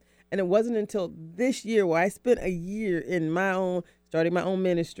ago. And it wasn't until this year where I spent a year in starting my own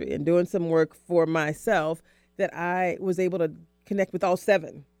ministry and doing some work for myself that I was able to connect with all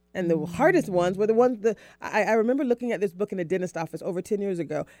 7. And the hardest ones were the ones I remember looking at this book in a dentist office over 10 years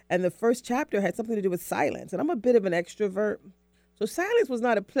ago. And the first chapter had something to do with silence. And I'm a bit of an extrovert. So silence was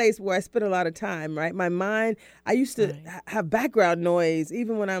not a place where I spent a lot of time, right? My mind, I used to have background noise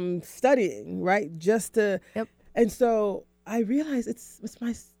even when I'm studying, right? Just to, and so I realized it's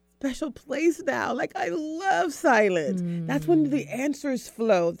my special place now. Like, I love silence. That's when the answers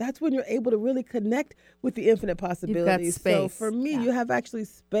flow. That's when you're able to really connect with the infinite possibilities. You've got space. So for me, you have actually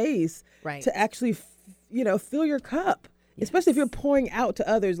space to actually, fill your cup. Especially if you're pouring out to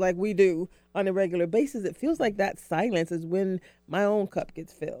others like we do on a regular basis. It feels like that silence is when my own cup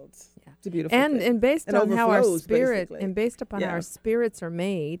gets filled. Yeah. It's a beautiful thing. And based on how our spirit, basically. and based upon how our spirits are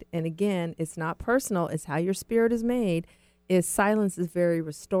made, and again, it's not personal, it's how your spirit is made, is silence is very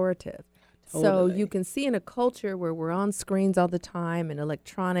restorative. Totally. So you can see in a culture where we're on screens all the time and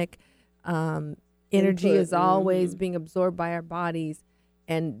electronic energy is always being absorbed by our bodies,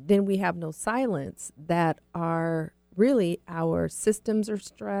 and then we have no silence, that are really our systems are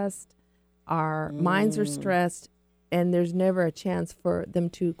stressed, our minds are stressed, and there's never a chance for them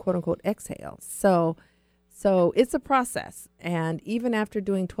to quote unquote exhale. So it's a process. And even after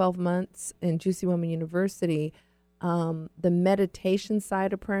doing 12 months in Juicy Woman University, the meditation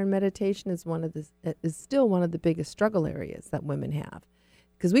side of prayer and meditation is still one of the biggest struggle areas that women have.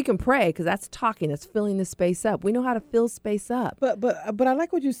 Because we can pray, because that's talking, that's filling the space up. We know how to fill space up. But I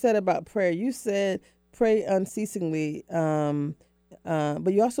like what you said about prayer. You said pray unceasingly,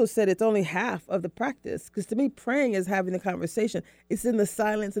 but you also said it's only half of the practice. Because to me, praying is having the conversation. It's in the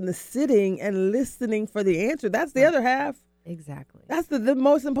silence and the sitting and listening for the answer. That's the other half. Exactly. That's the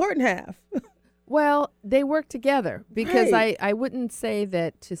most important half. Well, they work together, because I wouldn't say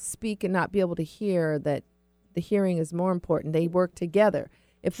that to speak and not be able to hear, that the hearing is more important. They work together.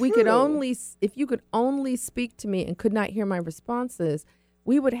 If you could only speak to me and could not hear my responses,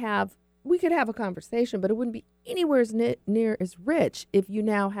 we could have a conversation, but it wouldn't be anywhere near as rich if you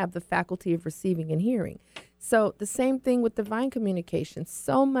now have the faculty of receiving and hearing. So the same thing with divine communication.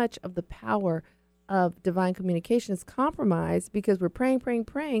 So much of the power of divine communication is compromised because we're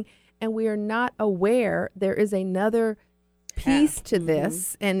praying, and we are not aware there is another piece to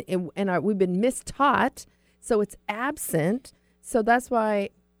this, and we've been mistaught, so it's absent. So that's why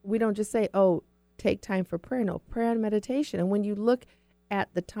we don't just say, oh, take time for prayer. No, prayer and meditation. And when you look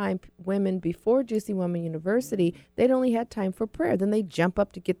at the time women before Juicy Woman University, they'd only had time for prayer. Then they jump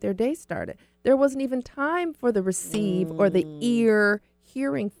up to get their day started. There wasn't even time for the receive or the ear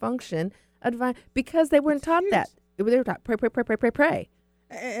hearing function of divine, because they weren't taught that. They were taught pray.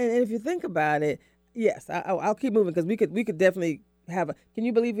 And if you think about it, yes, I'll keep moving, because we could definitely have can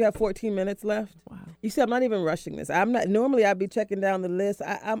you believe we have 14 minutes left? Wow. You see, I'm not even rushing this. I'm not, normally I'd be checking down the list.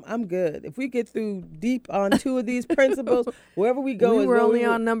 I'm good. If we get through deep on 2 of these principles, wherever we go we were only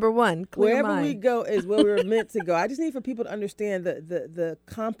on number 1. Wherever we go is where we were meant to go. I just need for people to understand the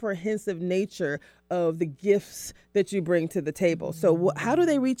comprehensive nature of the gifts that you bring to the table. So how do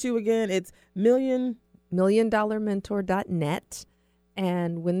they reach you again? It's $1,000,000mentor.net.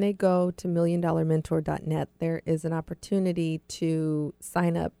 And when they go to $1,000,000mentor.net, there is an opportunity to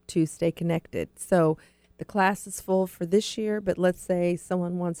sign up to stay connected. So the class is full for this year, but let's say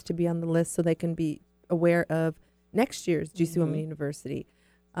someone wants to be on the list so they can be aware of next year's Juicy Woman University.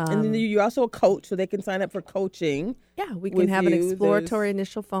 And then you're also a coach, so they can sign up for coaching. Yeah, we can have an exploratory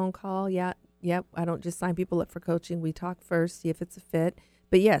initial phone call. Yeah, I don't just sign people up for coaching. We talk first, see if it's a fit.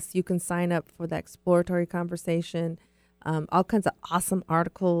 But yes, you can sign up for that exploratory conversation. All kinds of awesome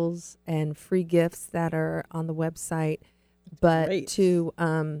articles and free gifts that are on the website. But Great. To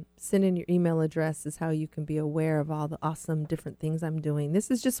send in your email address is how you can be aware of all the awesome different things I'm doing.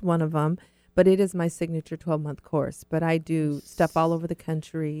 This is just one of them, but it is my signature 12-month course. But I do stuff all over the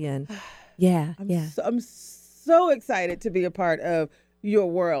country, and I'm so excited to be a part of your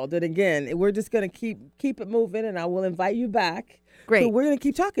world. And again, we're just going to keep it moving, and I will invite you back. Great. So we're going to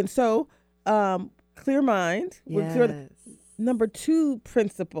keep talking. So clear mind. Yes. Number 2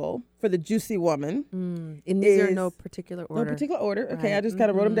 principle for the Juicy Woman. And these are no particular order. No particular order. Right. Okay, I just kind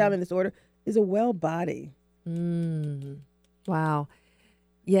of wrote them down in this order. Is a well body. Wow.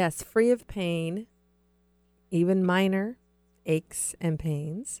 Yes, free of pain, even minor aches and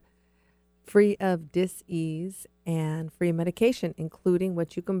pains, free of dis-ease, and free of medication, including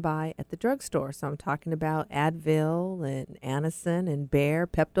what you can buy at the drugstore. So I'm talking about Advil and Anacin and Bayer,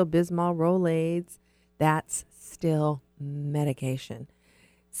 Pepto-Bismol, Rolaids. That's still medication.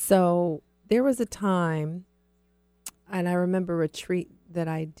 So there was a time, and I remember a retreat that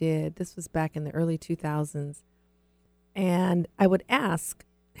I did. This was back in the early 2000s. And I would ask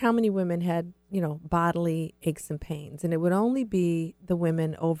how many women had, bodily aches and pains. And it would only be the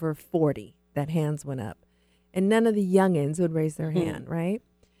women over 40 that hands went up. And none of the youngins would raise their hand, right?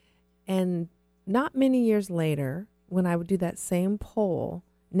 And not many years later, when I would do that same poll,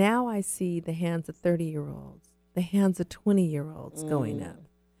 now I see the hands of 30-year-olds, the hands of 20-year-olds going up.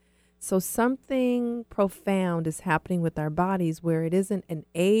 So something profound is happening with our bodies where it isn't an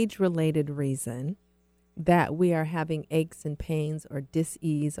age-related reason that we are having aches and pains or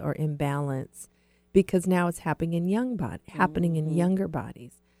dis-ease or imbalance, because now it's happening in happening in younger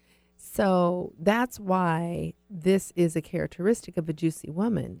bodies. So that's why this is a characteristic of a juicy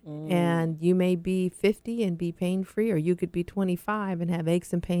woman. And you may be 50 and be pain-free, or you could be 25 and have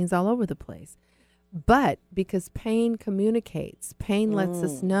aches and pains all over the place. But because pain communicates, pain lets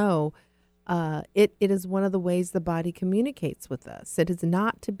us know, it is one of the ways the body communicates with us. It is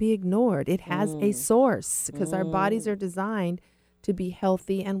not to be ignored. It has a source, because our bodies are designed to be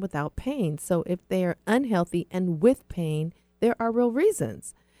healthy and without pain. So if they are unhealthy and with pain, there are real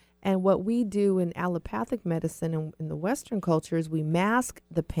reasons. And what we do in allopathic medicine and in the Western culture is we mask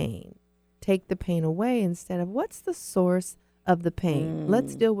the pain, take the pain away, instead of what's the source of the pain.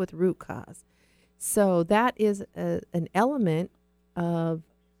 Let's deal with root cause. So that is an element of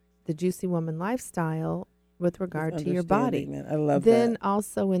the Juicy Woman lifestyle with regard to your body. Man. I love then that.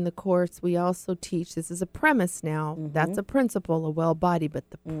 also in the course, we also teach, this is a premise now, that's a principle, a well body, but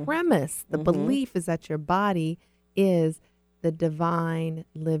the premise, the belief is that your body is the divine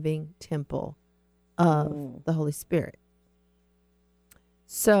living temple of the Holy Spirit.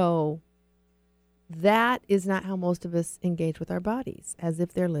 So that is not how most of us engage with our bodies, as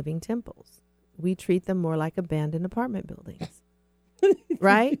if they're living temples. We treat them more like abandoned apartment buildings.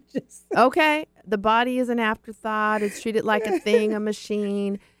 Right? Okay. The body is an afterthought. It's treated like a thing, a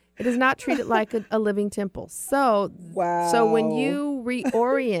machine. It is not treated like a living temple. So, So when you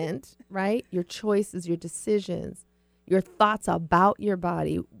reorient, right, your choices, your decisions, your thoughts about your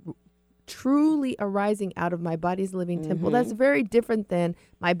body truly arising out of my body's living temple, that's very different than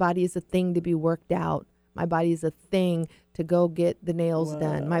my body is a thing to be worked out. My body is a thing to go get the nails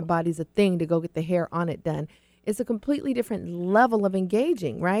done. My body's a thing to go get the hair on it done. It's a completely different level of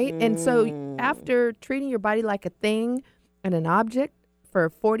engaging, right? And so after treating your body like a thing and an object for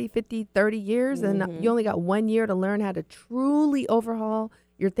 40, 50, 30 years, and you only got 1 year to learn how to truly overhaul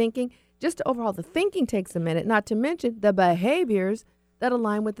your thinking. Just to overhaul the thinking takes a minute, not to mention the behaviors that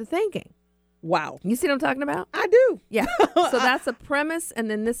align with the thinking. Wow. You see what I'm talking about? I do. Yeah. So that's a premise,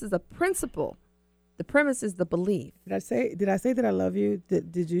 and then this is a principle. The premise is the belief. Did I say that I love you?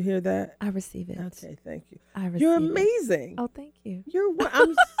 Did you hear that? I receive it. Okay, thank you. You're amazing. Oh, thank you.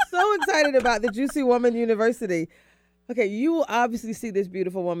 I'm so excited about the Juicy Woman University. Okay, you will obviously see this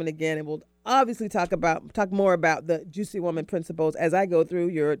beautiful woman again, and we'll obviously talk more about the Juicy Woman principles as I go through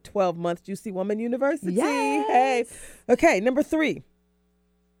your 12-month Juicy Woman University. Yes. Hey. Okay, number 3.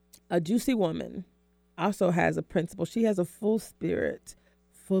 A juicy woman also has a principle. She has a full spirit,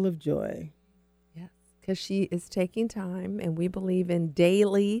 full of joy. Yes, because she is taking time, and we believe in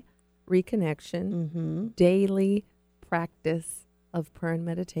daily reconnection, daily practice of prayer and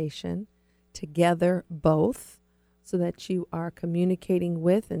meditation, together both, so that you are communicating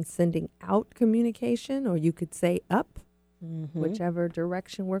with and sending out communication, or you could say up, whichever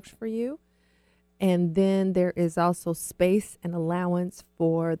direction works for you. And then there is also space and allowance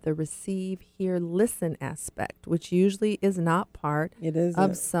for the receive, hear, listen aspect, which usually is not part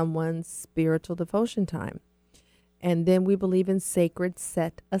of someone's spiritual devotion time. And then we believe in sacred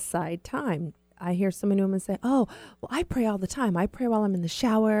set aside time. I hear so many women say, oh, well, I pray all the time. I pray while I'm in the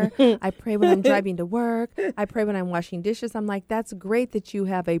shower. I pray when I'm driving to work. I pray when I'm washing dishes. I'm like, that's great that you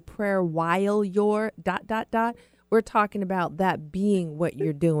have a prayer while you're ... We're talking about that being what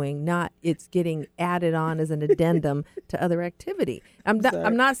you're doing, not it's getting added on as an addendum to other activity. I'm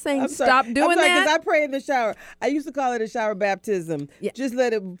not saying stop doing that. Because I pray in the shower. I used to call it a shower baptism. Yeah. Just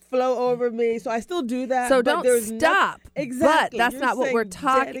let it flow over me. So I still do that. So don't stop. Exactly. But that's not what we're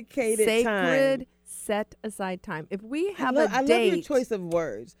talking. Dedicated sacred time. Set aside time. If we have I love your date. choice of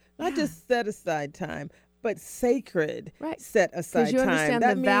words. Not just set aside time. but sacred, Right. set aside time. Because you understand That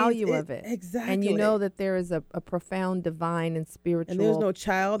the means value of it. Exactly. And you know that there is a profound divine and spiritual And there's no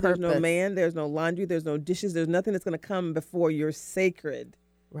child, there's no purpose. man, there's no laundry, there's no dishes, there's nothing that's going to come before your sacred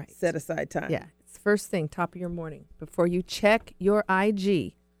set aside time. Yeah. It's first thing, top of your morning, before you check your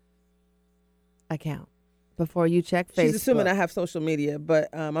IG account, before you check Facebook. She's assuming I have social media, but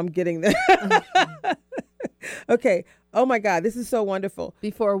I'm getting there. Okay. Oh, my God. This is so wonderful.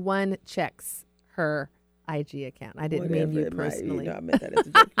 Before one checks her IG account. I didn't mean you personally. I meant that as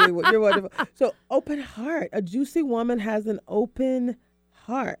a joke. You're wonderful. So, open heart. A juicy woman has an open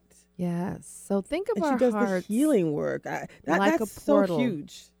heart. Yes. So think of and our she does hearts the healing work. like that's a portal. So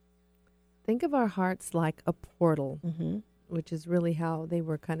huge. Think of our hearts like a portal, which is really how they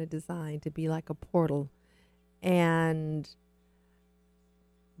were kind of designed, to be like a portal. And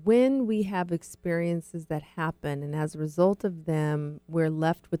when we have experiences that happen, and as a result of them, we're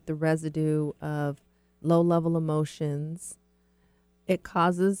left with the residue of low-level emotions, it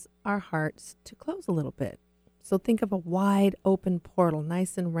causes our hearts to close a little bit. So think of a wide open portal,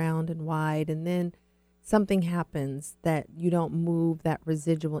 nice and round and wide, and then something happens that you don't move that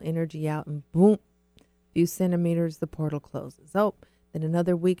residual energy out, and boom, a few centimeters, the portal closes. Oh, then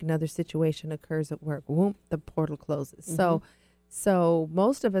another week, another situation occurs at work. Boom, the portal closes. So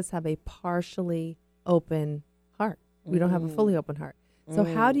most of us have a partially open heart. We don't have a fully open heart. So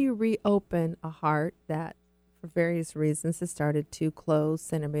how do you reopen a heart that, for various reasons, has started to close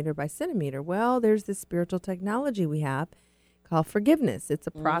centimeter by centimeter? Well, there's this spiritual technology we have called forgiveness. It's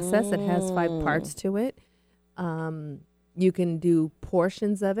a process. It has 5 parts to it. You can do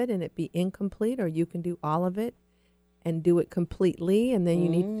portions of it and it be incomplete, or you can do all of it and do it completely, and then you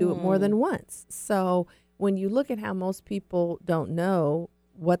need to do it more than once. So when you look at how most people don't know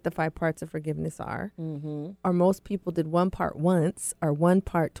what the 5 parts of forgiveness are, or most people did one part once or one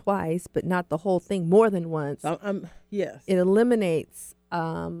part twice, but not the whole thing more than once, yes, it eliminates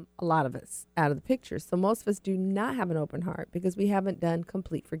a lot of us out of the picture. So most of us do not have an open heart because we haven't done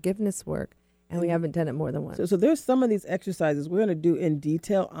complete forgiveness work, and we haven't done it more than once. So there's some of these exercises we're going to do in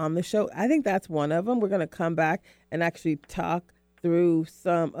detail on the show. I think that's one of them. We're going to come back and actually talk through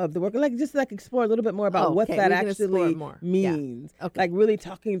some of the work, just explore a little bit more about what that actually means. Yeah. Okay. Like really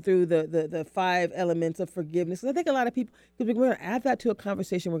talking through the 5 elements of forgiveness. I think a lot of people, because we're going to add that to a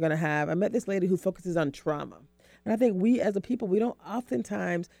conversation we're going to have. I met this lady who focuses on trauma. And I think we as a people, we don't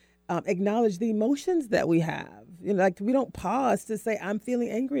oftentimes acknowledge the emotions that we have. Like we don't pause to say, I'm feeling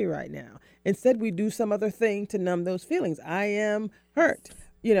angry right now. Instead, we do some other thing to numb those feelings. I am hurt,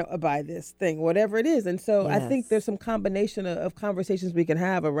 by this thing, whatever it is. And so I think there's some combination of conversations we can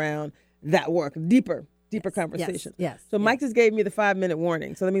have around that work, deeper conversation. Yes. So Mike just gave me the 5-minute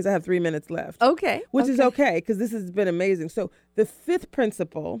warning. So that means I have 3 minutes left. Okay. Which is okay, because this has been amazing. So the 5th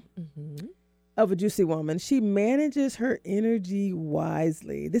principle of a juicy woman, she manages her energy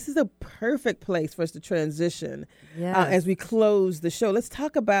wisely. This is a perfect place for us to transition as we close the show. Let's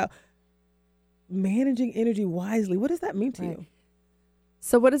talk about managing energy wisely. What does that mean to you?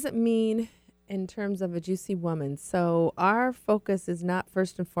 So what does it mean in terms of a juicy woman? So our focus is not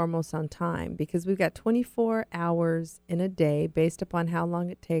first and foremost on time, because we've got 24 hours in a day based upon how long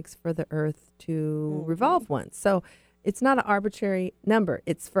it takes for the earth to revolve once. So it's not an arbitrary number.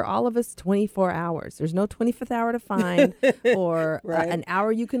 It's for all of us 24 hours. There's no 25th hour to find or an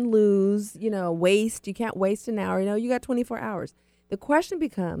hour you can lose, waste. You can't waste an hour. You got 24 hours. The question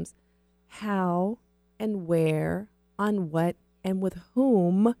becomes how and where, on what, and with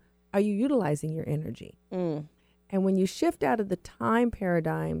whom are you utilizing your energy? And when you shift out of the time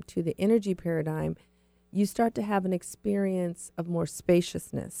paradigm to the energy paradigm, you start to have an experience of more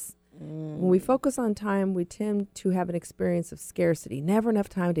spaciousness. When we focus on time, we tend to have an experience of scarcity. Never enough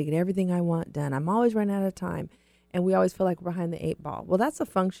time to get everything I want done. I'm always running out of time. And we always feel like we're behind the 8 ball. Well, that's a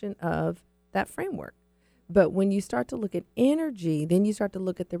function of that framework. But when you start to look at energy, then you start to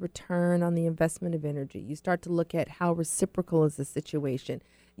look at the return on the investment of energy. You start to look at how reciprocal is the situation.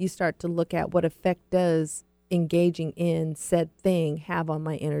 You start to look at what effect does engaging in said thing have on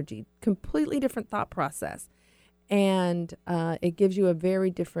my energy. Completely different thought process. And it gives you a very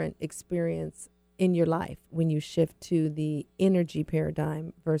different experience in your life when you shift to the energy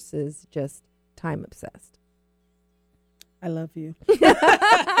paradigm versus just time obsessed. I love you.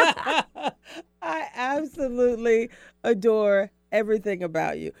 I absolutely adore everything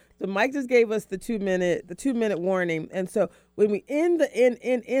about you. So Mike just gave us the 2-minute warning, and so when we end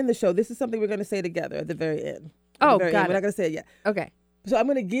the show, this is something we're going to say together at the very end. Got We're it. not going to say it yet. Okay. So I'm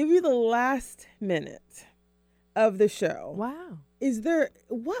going to give you the last minute of the show. Wow.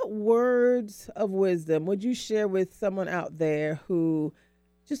 What words of wisdom would you share with someone out there who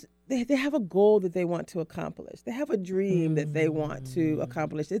they have a goal that they want to accomplish. They have a dream that they want to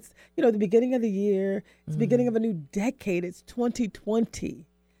accomplish. It's, the beginning of the year. It's the beginning of a new decade. It's 2020.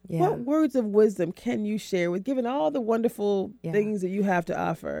 Yeah. What words of wisdom can you share with, given all the wonderful things that you have to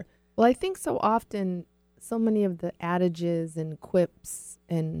offer? Well, I think so often, so many of the adages and quips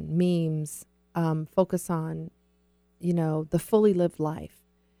and memes focus on, the fully lived life.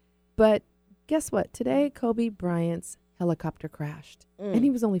 But guess what? Today, Kobe Bryant's helicopter crashed, and he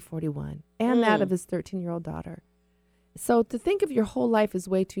was only 41, and that of his 13-year-old daughter. So to think of your whole life is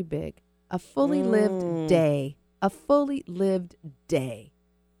way too big. A fully lived day,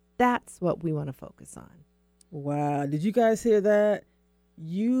 that's what we want to focus on. Wow. Did you guys hear that?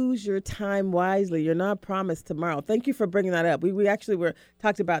 Use your time wisely. You're not promised tomorrow. Thank you for bringing that up. We actually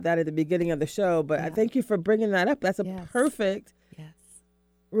talked about that at the beginning of the show, but I thank you for bringing that up. That's a perfect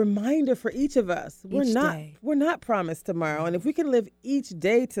reminder for each of us. We're not promised tomorrow, and if we can live each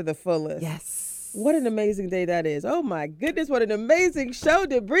day to the fullest, what an amazing day that is. Oh my goodness, what an amazing show,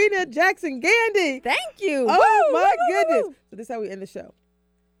 Debrina Jackson Gandy. Thank you. Oh my goodness. So this is how we end the show.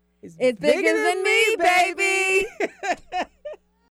 It's bigger than me, baby.